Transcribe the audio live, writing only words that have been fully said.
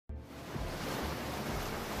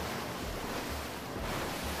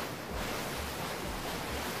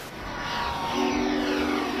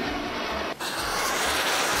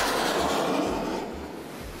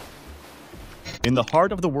In the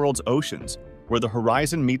heart of the world's oceans, where the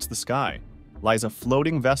horizon meets the sky, lies a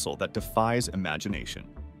floating vessel that defies imagination.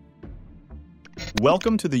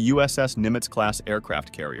 Welcome to the USS Nimitz-class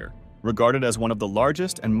aircraft carrier, regarded as one of the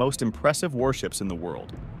largest and most impressive warships in the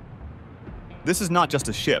world. This is not just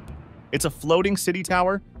a ship, it's a floating city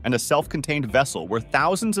tower and a self-contained vessel where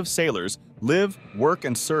thousands of sailors live, work,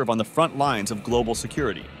 and serve on the front lines of global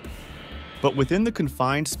security. But within the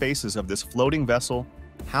confined spaces of this floating vessel,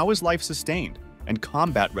 how is life sustained and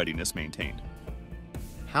combat readiness maintained?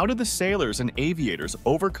 How do the sailors and aviators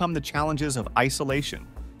overcome the challenges of isolation,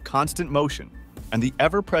 constant motion, and the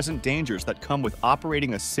ever-present dangers that come with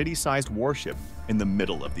operating a city-sized warship in the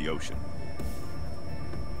middle of the ocean?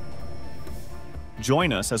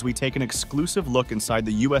 Join us as we take an exclusive look inside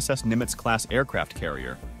the USS Nimitz-class aircraft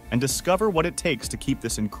carrier and discover what it takes to keep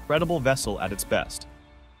this incredible vessel at its best.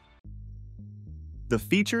 The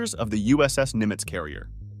features of the USS Nimitz carrier.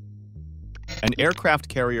 An aircraft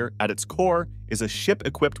carrier, at its core, is a ship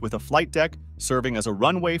equipped with a flight deck serving as a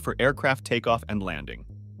runway for aircraft takeoff and landing.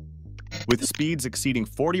 With speeds exceeding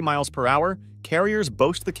 40 miles per hour, carriers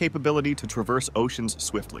boast the capability to traverse oceans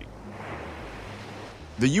swiftly.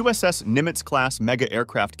 The USS Nimitz-class mega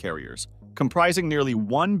aircraft carriers, comprising nearly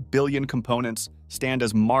 1 billion components, stand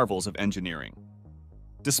as marvels of engineering.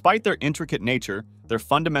 Despite their intricate nature, their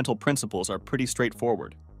fundamental principles are pretty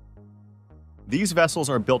straightforward. These vessels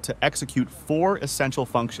are built to execute 4 essential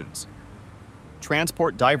functions: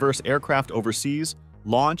 transport diverse aircraft overseas,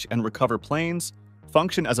 launch and recover planes,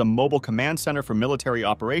 function as a mobile command center for military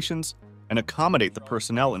operations, and accommodate the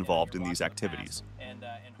personnel involved in these activities.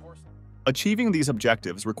 Achieving these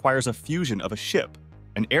objectives requires a fusion of a ship,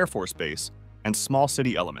 an Air Force base, and small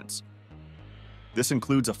city elements. This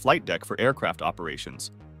includes a flight deck for aircraft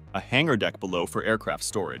operations, a hangar deck below for aircraft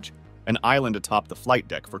storage, an island atop the flight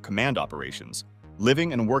deck for command operations,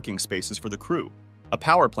 living and working spaces for the crew, a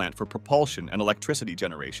power plant for propulsion and electricity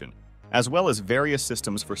generation, as well as various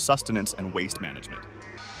systems for sustenance and waste management.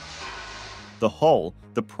 The hull,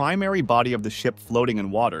 the primary body of the ship floating in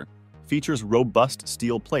water, features robust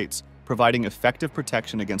steel plates, providing effective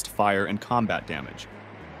protection against fire and combat damage.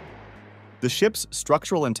 The ship's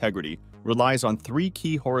structural integrity relies on 3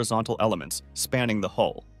 key horizontal elements spanning the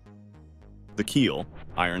hull: the keel,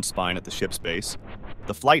 iron spine at the ship's base,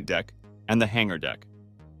 the flight deck, and the hangar deck.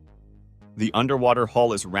 The underwater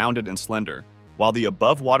hull is rounded and slender, while the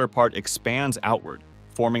above-water part expands outward,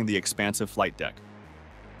 forming the expansive flight deck.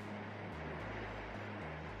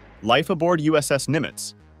 Life aboard USS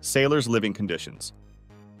Nimitz, sailors' living conditions.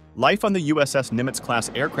 Life on the USS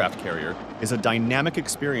Nimitz-class aircraft carrier is a dynamic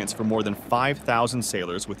experience for more than 5,000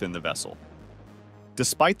 sailors within the vessel.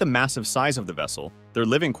 Despite the massive size of the vessel, their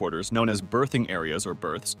living quarters, known as berthing areas or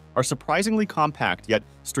berths, are surprisingly compact yet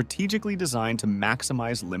strategically designed to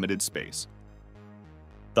maximize limited space.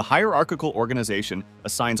 The hierarchical organization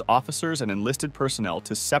assigns officers and enlisted personnel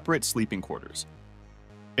to separate sleeping quarters.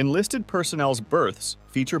 Enlisted personnel's berths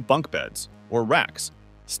feature bunk beds, or racks,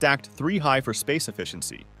 stacked 3 high for space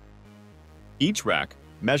efficiency. Each rack,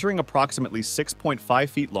 measuring approximately 6.5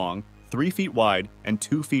 feet long, 3 feet wide, and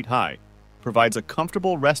 2 feet high, provides a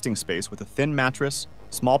comfortable resting space with a thin mattress,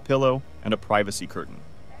 small pillow, and a privacy curtain.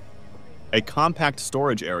 A compact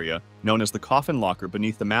storage area, known as the coffin locker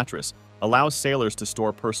beneath the mattress, allows sailors to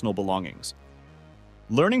store personal belongings.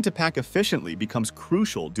 Learning to pack efficiently becomes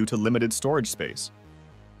crucial due to limited storage space.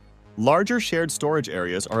 Larger shared storage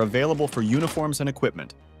areas are available for uniforms and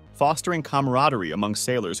equipment, fostering camaraderie among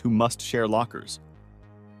sailors who must share lockers.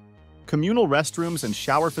 Communal restrooms and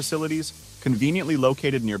shower facilities, conveniently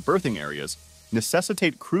located near berthing areas,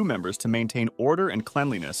 necessitate crew members to maintain order and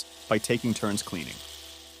cleanliness by taking turns cleaning.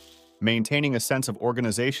 Maintaining a sense of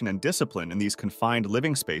organization and discipline in these confined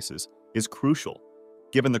living spaces is crucial,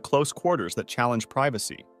 given the close quarters that challenge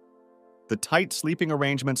privacy. The tight sleeping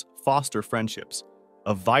arrangements foster friendships,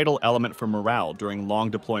 a vital element for morale during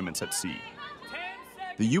long deployments at sea.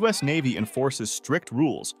 The U.S. Navy enforces strict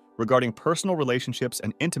rules regarding personal relationships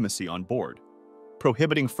and intimacy on board,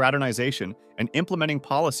 prohibiting fraternization and implementing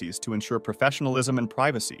policies to ensure professionalism and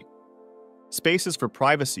privacy. Spaces for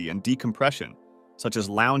privacy and decompression, such as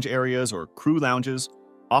lounge areas or crew lounges,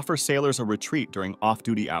 offer sailors a retreat during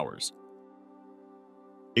off-duty hours.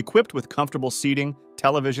 Equipped with comfortable seating,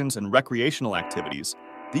 televisions, and recreational activities,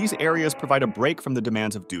 these areas provide a break from the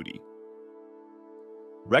demands of duty.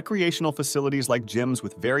 Recreational facilities like gyms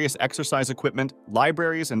with various exercise equipment,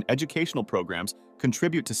 libraries, and educational programs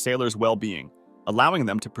contribute to sailors' well-being, allowing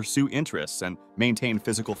them to pursue interests and maintain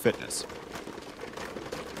physical fitness.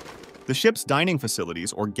 The ship's dining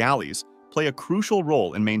facilities, or galleys, play a crucial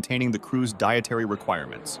role in maintaining the crew's dietary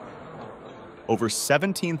requirements. Over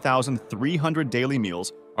 17,300 daily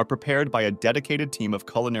meals are prepared by a dedicated team of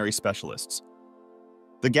culinary specialists.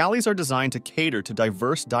 The galleys are designed to cater to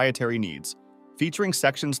diverse dietary needs, featuring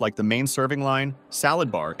sections like the main serving line,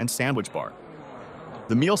 salad bar, and sandwich bar.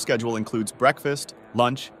 The meal schedule includes breakfast,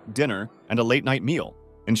 lunch, dinner, and a late-night meal,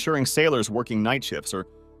 ensuring sailors working night shifts or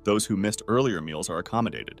those who missed earlier meals are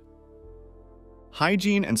accommodated.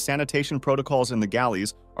 Hygiene and sanitation protocols in the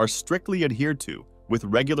galleys are strictly adhered to, with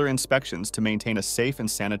regular inspections to maintain a safe and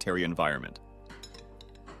sanitary environment.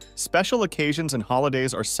 Special occasions and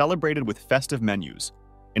holidays are celebrated with festive menus,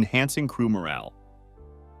 enhancing crew morale.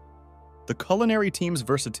 The culinary team's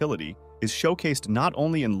versatility is showcased not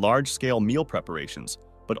only in large-scale meal preparations,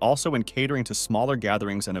 but also in catering to smaller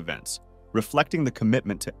gatherings and events, reflecting the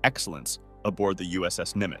commitment to excellence aboard the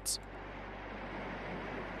USS Nimitz.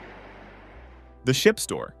 The ship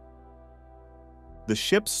store. The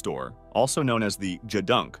ship's store, also known as the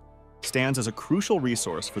jadunk, stands as a crucial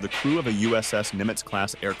resource for the crew of a USS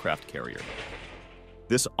Nimitz-class aircraft carrier.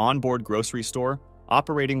 This onboard grocery store,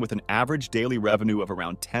 operating with an average daily revenue of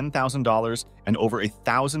around $10,000 and over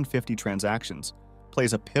 1,050 transactions,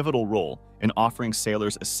 plays a pivotal role in offering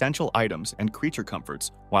sailors essential items and creature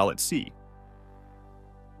comforts while at sea.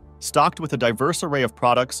 Stocked with a diverse array of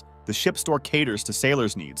products, the ship store caters to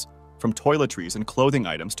sailors' needs, from toiletries and clothing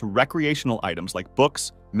items to recreational items like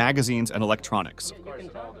books, magazines, and electronics.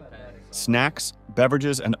 Snacks,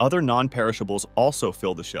 beverages, and other non-perishables also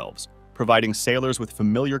fill the shelves, providing sailors with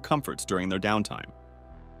familiar comforts during their downtime.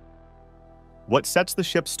 What sets the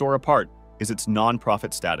ship's store apart is its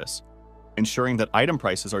non-profit status, ensuring that item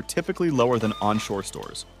prices are typically lower than onshore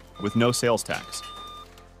stores, with no sales tax.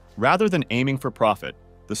 Rather than aiming for profit,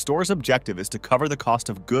 the store's objective is to cover the cost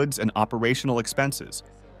of goods and operational expenses.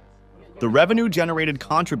 The revenue generated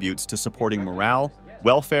contributes to supporting morale,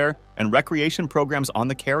 welfare, and recreation programs on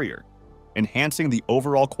the carrier, enhancing the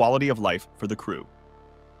overall quality of life for the crew.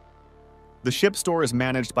 The ship store is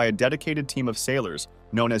managed by a dedicated team of sailors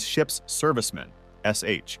known as ship's servicemen,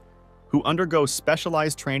 SH, who undergo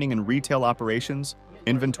specialized training in retail operations,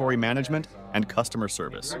 inventory management, and customer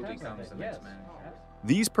service.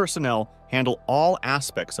 These personnel handle all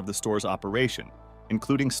aspects of the store's operation,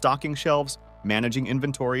 including stocking shelves, managing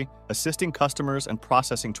inventory, assisting customers, and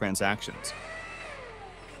processing transactions.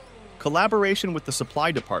 Collaboration with the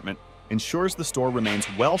supply department ensures the store remains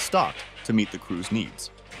well-stocked to meet the crew's needs.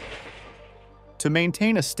 To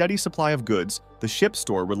maintain a steady supply of goods, the ship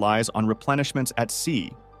store relies on replenishments at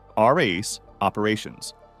sea, RAS,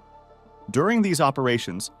 operations. During these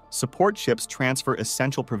operations, support ships transfer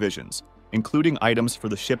essential provisions, including items for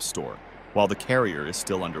the ship store, while the carrier is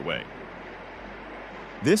still underway.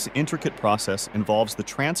 This intricate process involves the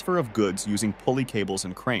transfer of goods using pulley cables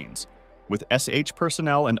and cranes, with SH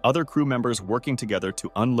personnel and other crew members working together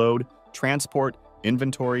to unload, transport,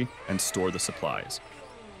 inventory, and store the supplies.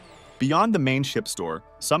 Beyond the main ship store,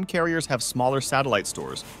 some carriers have smaller satellite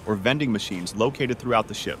stores or vending machines located throughout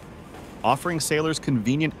the ship, offering sailors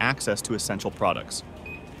convenient access to essential products.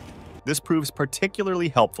 This proves particularly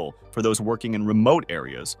helpful for those working in remote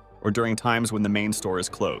areas or during times when the main store is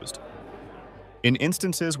closed. In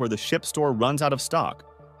instances where the ship store runs out of stock,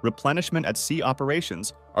 replenishment at sea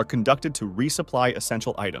operations are conducted to resupply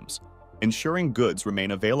essential items, ensuring goods remain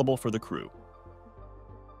available for the crew.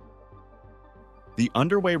 The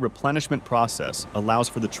underway replenishment process allows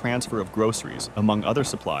for the transfer of groceries, among other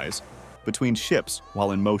supplies, between ships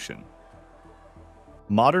while in motion.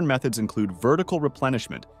 Modern methods include vertical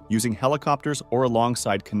replenishment using helicopters or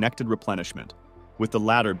alongside connected replenishment, with the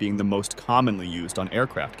latter being the most commonly used on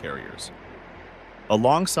aircraft carriers.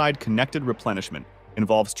 Alongside connected replenishment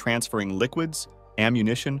involves transferring liquids,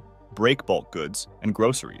 ammunition, break bulk goods, and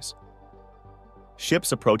groceries.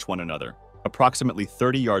 Ships approach one another, approximately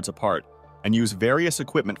 30 yards apart, and use various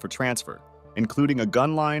equipment for transfer, including a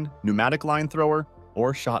gun line, pneumatic line thrower,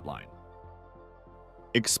 or shot line.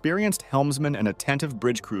 Experienced helmsmen and attentive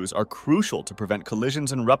bridge crews are crucial to prevent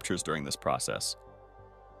collisions and ruptures during this process.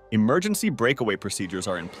 Emergency breakaway procedures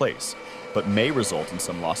are in place, but may result in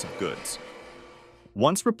some loss of goods.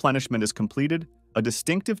 Once replenishment is completed, a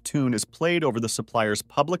distinctive tune is played over the supplier's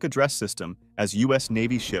public address system as U.S.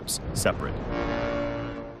 Navy ships separate.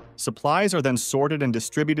 Supplies are then sorted and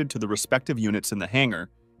distributed to the respective units in the hangar,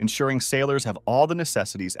 ensuring sailors have all the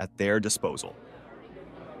necessities at their disposal.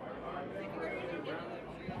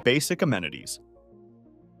 Basic amenities.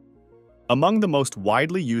 Among the most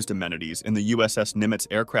widely used amenities in the USS Nimitz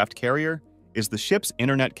aircraft carrier is the ship's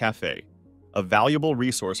Internet Cafe, a valuable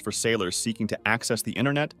resource for sailors seeking to access the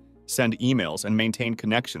internet, send emails, and maintain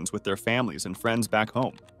connections with their families and friends back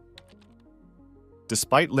home.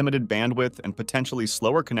 Despite limited bandwidth and potentially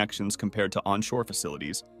slower connections compared to onshore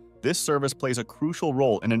facilities, this service plays a crucial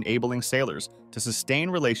role in enabling sailors to sustain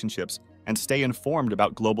relationships and stay informed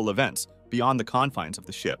about global events beyond the confines of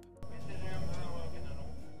the ship.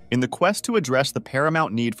 In the quest to address the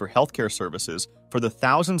paramount need for healthcare services for the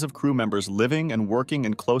thousands of crew members living and working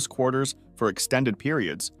in close quarters for extended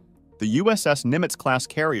periods, the USS Nimitz-class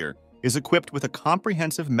carrier is equipped with a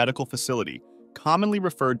comprehensive medical facility, commonly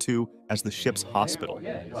referred to as the ship's hospital.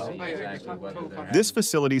 This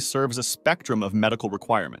facility serves a spectrum of medical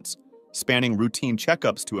requirements, spanning routine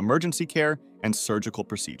checkups to emergency care and surgical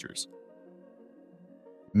procedures.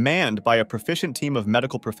 Manned by a proficient team of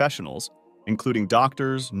medical professionals, including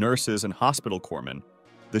doctors, nurses, and hospital corpsmen,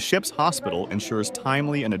 the ship's hospital ensures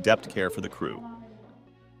timely and adept care for the crew.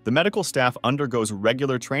 The medical staff undergoes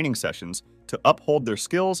regular training sessions to uphold their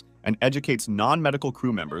skills and educates non-medical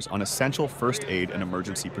crew members on essential first aid and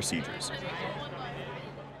emergency procedures.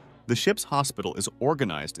 The ship's hospital is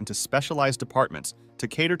organized into specialized departments to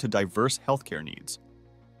cater to diverse healthcare needs.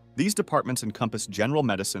 These departments encompass general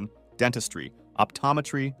medicine, dentistry,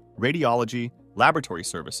 optometry, radiology, laboratory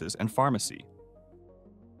services, and pharmacy.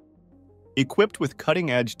 Equipped with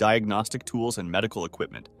cutting-edge diagnostic tools and medical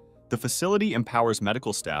equipment, the facility empowers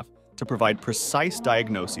medical staff to provide precise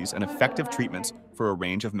diagnoses and effective treatments for a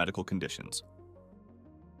range of medical conditions.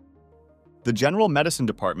 The General Medicine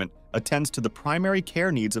Department attends to the primary care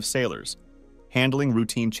needs of sailors, handling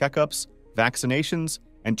routine checkups, vaccinations,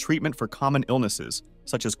 and treatment for common illnesses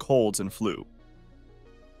such as colds and flu.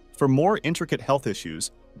 For more intricate health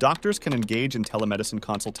issues, doctors can engage in telemedicine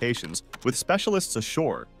consultations with specialists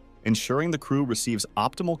ashore, ensuring the crew receives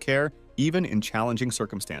optimal care even in challenging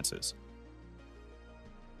circumstances.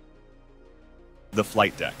 The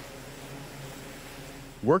flight deck.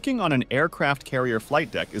 Working on an aircraft carrier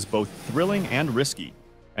flight deck is both thrilling and risky,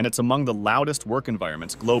 and it's among the loudest work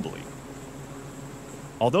environments globally.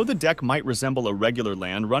 Although the deck might resemble a regular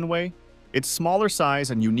land runway, its smaller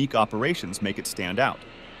size and unique operations make it stand out.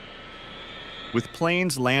 With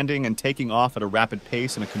planes landing and taking off at a rapid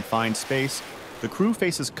pace in a confined space, the crew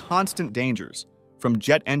faces constant dangers, from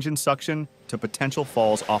jet engine suction to potential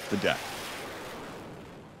falls off the deck.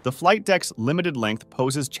 The flight deck's limited length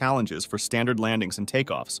poses challenges for standard landings and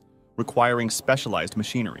takeoffs, requiring specialized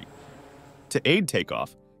machinery. To aid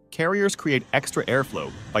takeoff, carriers create extra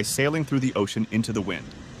airflow by sailing through the ocean into the wind.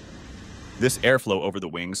 This airflow over the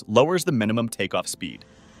wings lowers the minimum takeoff speed.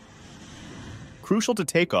 Crucial to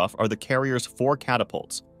takeoff are the carrier's 4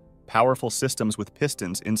 catapults, powerful systems with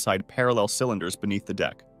pistons inside parallel cylinders beneath the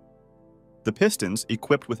deck. The pistons,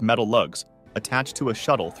 equipped with metal lugs, attach to a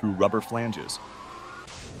shuttle through rubber flanges.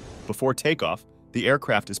 Before takeoff, the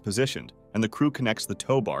aircraft is positioned, and the crew connects the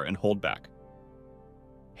tow bar and holdback.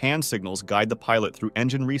 Hand signals guide the pilot through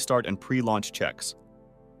engine restart and pre-launch checks.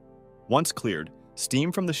 Once cleared,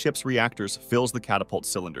 steam from the ship's reactors fills the catapult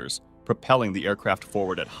cylinders, propelling the aircraft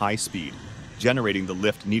forward at high speed, generating the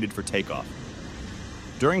lift needed for takeoff.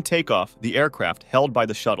 During takeoff, the aircraft, held by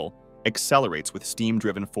the shuttle, accelerates with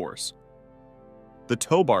steam-driven force. The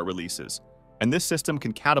tow bar releases, and this system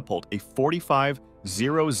can catapult a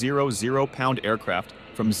 45,000 pound aircraft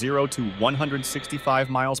from 0 to 165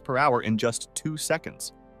 miles per hour in just 2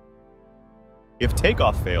 seconds. If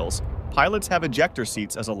takeoff fails, pilots have ejector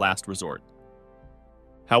seats as a last resort.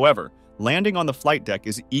 However, landing on the flight deck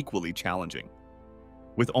is equally challenging.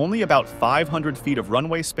 With only about 500 feet of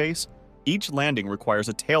runway space, each landing requires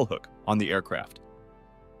a tailhook on the aircraft.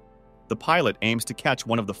 The pilot aims to catch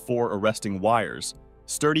one of the 4 arresting wires,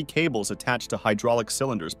 sturdy cables attached to hydraulic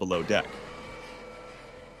cylinders below deck.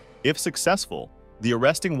 If successful, the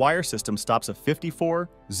arresting wire system stops a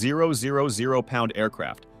 54,000 pound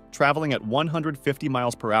aircraft traveling at 150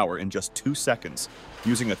 miles per hour in just 2 seconds,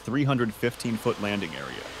 using a 315-foot landing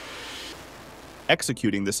area.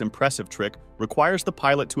 Executing this impressive trick requires the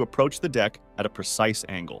pilot to approach the deck at a precise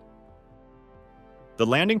angle. The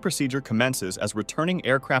landing procedure commences as returning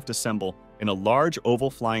aircraft assemble in a large oval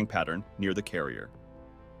flying pattern near the carrier.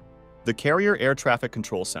 The Carrier Air Traffic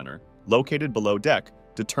Control Center, located below deck,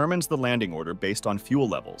 determines the landing order based on fuel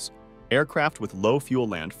levels. Aircraft with low fuel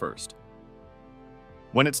land first.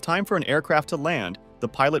 When it's time for an aircraft to land, the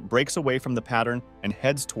pilot breaks away from the pattern and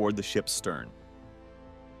heads toward the ship's stern.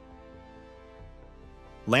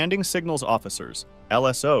 Landing signals officers,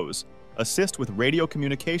 LSOs, assist with radio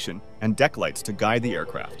communication and deck lights to guide the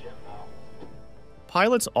aircraft.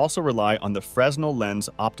 Pilots also rely on the Fresnel lens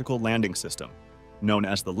optical landing system, known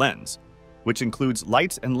as the lens, which includes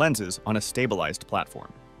lights and lenses on a stabilized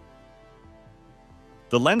platform.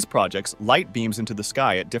 The lens projects light beams into the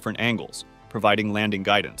sky at different angles, providing landing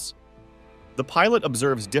guidance. The pilot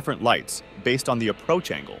observes different lights based on the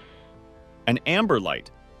approach angle. An amber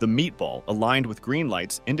light, the meatball aligned with green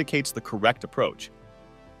lights, indicates the correct approach.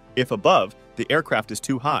 If above, the aircraft is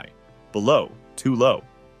too high, below, too low,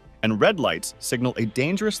 and red lights signal a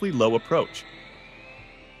dangerously low approach.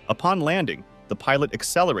 Upon landing, the pilot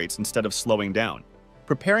accelerates instead of slowing down,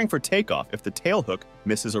 preparing for takeoff if the tailhook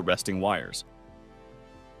misses arresting wires.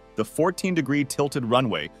 The 14-degree tilted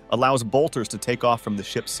runway allows bolters to take off from the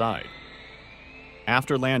ship's side.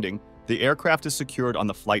 After landing, the aircraft is secured on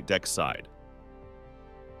the flight deck side.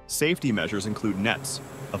 Safety measures include nets,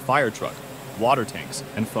 a fire truck, water tanks,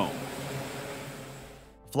 and foam.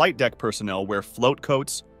 Flight deck personnel wear float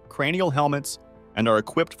coats, cranial helmets, and are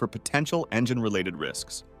equipped for potential engine-related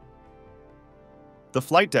risks. The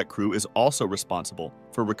flight deck crew is also responsible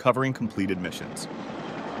for recovering completed missions.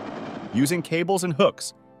 Using cables and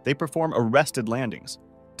hooks, they perform arrested landings,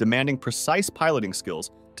 demanding precise piloting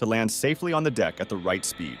skills to land safely on the deck at the right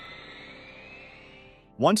speed.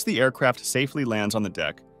 Once the aircraft safely lands on the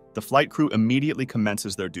deck, the flight crew immediately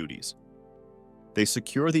commences their duties. They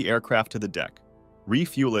secure the aircraft to the deck,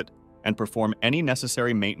 refuel it, and perform any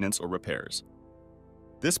necessary maintenance or repairs.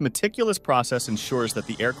 This meticulous process ensures that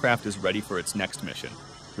the aircraft is ready for its next mission,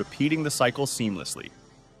 repeating the cycle seamlessly.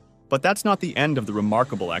 But that's not the end of the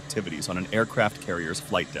remarkable activities on an aircraft carrier's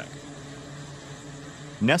flight deck.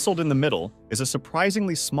 Nestled in the middle is a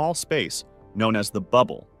surprisingly small space known as the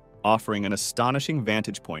bubble, offering an astonishing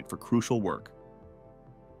vantage point for crucial work.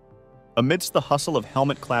 Amidst the hustle of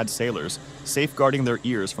helmet-clad sailors safeguarding their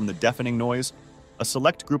ears from the deafening noise, a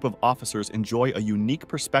select group of officers enjoy a unique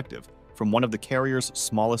perspective from one of the carrier's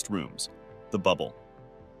smallest rooms, the bubble.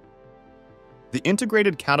 The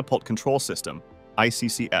Integrated Catapult Control System,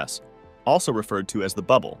 ICCS, also referred to as the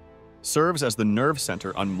bubble, serves as the nerve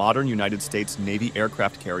center on modern United States Navy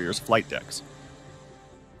aircraft carriers' flight decks.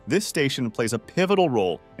 This station plays a pivotal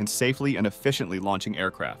role in safely and efficiently launching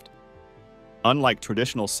aircraft. Unlike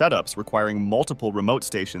traditional setups requiring multiple remote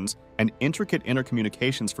stations and intricate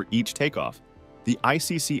intercommunications for each takeoff, the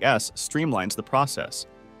ICCS streamlines the process,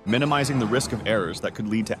 minimizing the risk of errors that could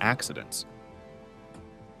lead to accidents.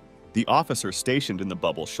 The officer stationed in the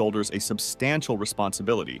bubble shoulders a substantial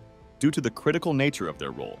responsibility due to the critical nature of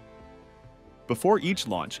their role. Before each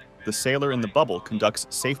launch, the sailor in the bubble conducts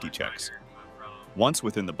safety checks. Once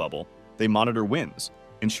within the bubble, they monitor winds,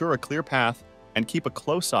 ensure a clear path, and keep a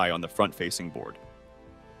close eye on the front-facing board.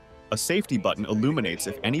 A safety button illuminates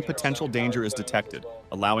if any potential danger is detected,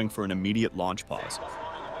 allowing for an immediate launch pause.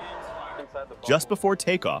 Just before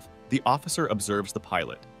takeoff, the officer observes the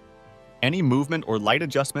pilot. Any movement or light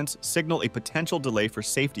adjustments signal a potential delay for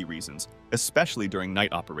safety reasons, especially during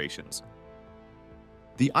night operations.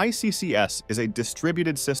 The ICCS is a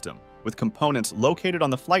distributed system with components located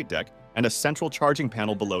on the flight deck and a central charging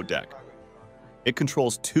panel below deck. It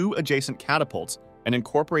controls 2 adjacent catapults and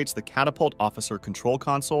incorporates the Catapult Officer Control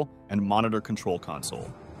Console and Monitor Control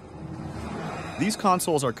Console. These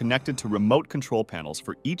consoles are connected to remote control panels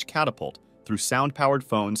for each catapult through sound-powered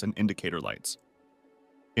phones and indicator lights.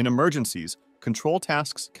 In emergencies, control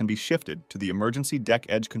tasks can be shifted to the Emergency Deck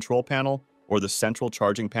Edge Control Panel or the Central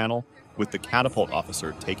Charging Panel, with the Catapult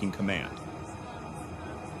Officer taking command.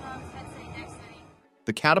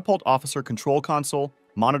 The Catapult Officer Control Console,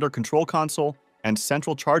 Monitor Control Console, and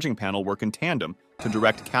Central Charging Panel work in tandem to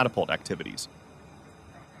direct catapult activities.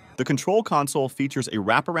 The control console features a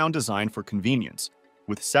wraparound design for convenience,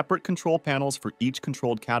 with separate control panels for each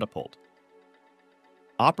controlled catapult.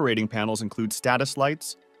 Operating panels include status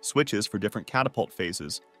lights, switches for different catapult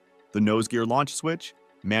phases, the nose gear launch switch,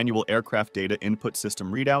 manual aircraft data input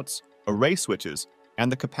system readouts, array switches,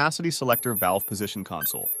 and the capacity selector valve position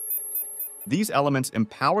console. These elements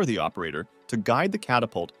empower the operator to guide the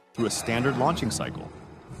catapult through a standard launching cycle.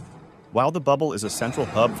 While the bubble is a central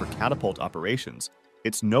hub for catapult operations,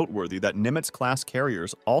 it's noteworthy that Nimitz-class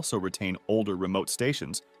carriers also retain older remote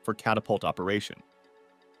stations for catapult operation.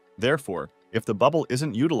 Therefore, if the bubble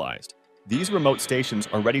isn't utilized, these remote stations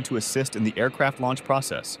are ready to assist in the aircraft launch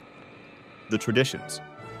process. The traditions.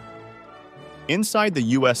 Inside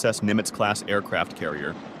the USS Nimitz-class aircraft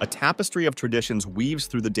carrier, a tapestry of traditions weaves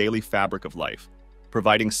through the daily fabric of life,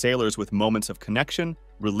 providing sailors with moments of connection,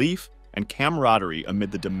 relief, and camaraderie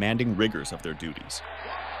amid the demanding rigors of their duties.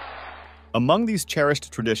 Among these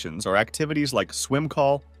cherished traditions are activities like swim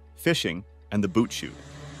call, fishing, and the boot chute.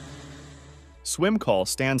 Swim call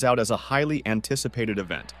stands out as a highly anticipated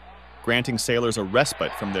event, granting sailors a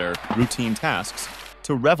respite from their routine tasks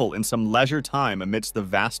to revel in some leisure time amidst the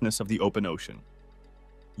vastness of the open ocean.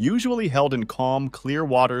 Usually held in calm, clear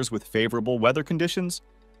waters with favorable weather conditions,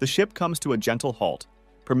 the ship comes to a gentle halt,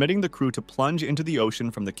 permitting the crew to plunge into the ocean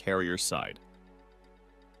from the carrier's side.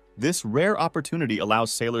 This rare opportunity allows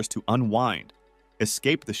sailors to unwind,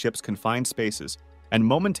 escape the ship's confined spaces, and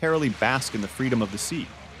momentarily bask in the freedom of the sea.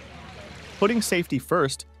 Putting safety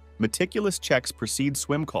first, meticulous checks precede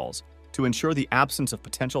swim calls to ensure the absence of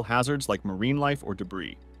potential hazards like marine life or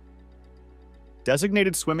debris.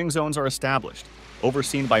 Designated swimming zones are established,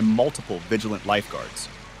 overseen by multiple vigilant lifeguards.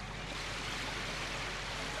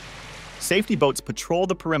 Safety boats patrol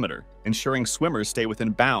the perimeter, ensuring swimmers stay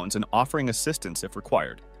within bounds and offering assistance if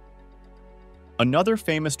required. Another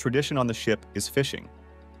famous tradition on the ship is fishing.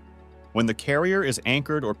 When the carrier is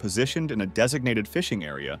anchored or positioned in a designated fishing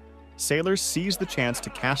area, sailors seize the chance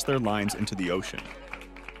to cast their lines into the ocean.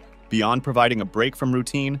 Beyond providing a break from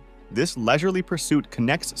routine, this leisurely pursuit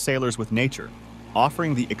connects sailors with nature,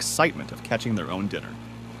 offering the excitement of catching their own dinner.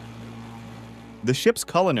 The ship's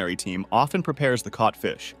culinary team often prepares the caught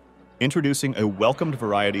fish, introducing a welcomed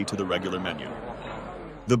variety to the regular menu.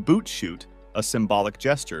 The boot shoot, a symbolic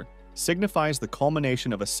gesture, signifies the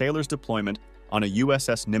culmination of a sailor's deployment on a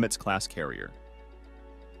USS Nimitz-class carrier.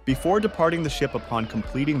 Before departing the ship upon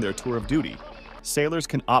completing their tour of duty, sailors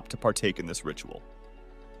can opt to partake in this ritual.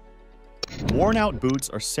 Worn-out boots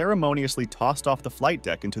are ceremoniously tossed off the flight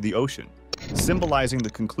deck into the ocean, symbolizing the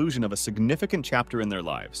conclusion of a significant chapter in their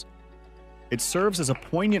lives. It serves as a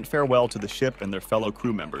poignant farewell to the ship and their fellow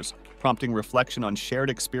crew members, prompting reflection on shared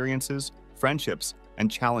experiences, friendships,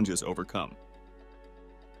 and challenges overcome.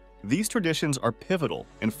 These traditions are pivotal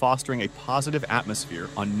in fostering a positive atmosphere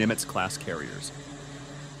on Nimitz-class carriers.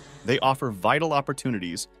 They offer vital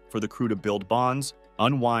opportunities for the crew to build bonds,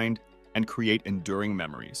 unwind, and create enduring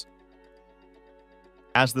memories.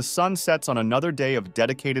 As the sun sets on another day of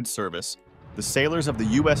dedicated service, the sailors of the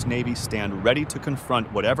U.S. Navy stand ready to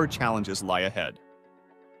confront whatever challenges lie ahead.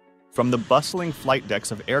 From the bustling flight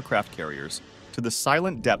decks of aircraft carriers to the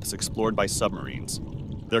silent depths explored by submarines,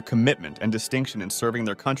 their commitment and distinction in serving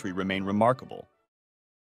their country remain remarkable.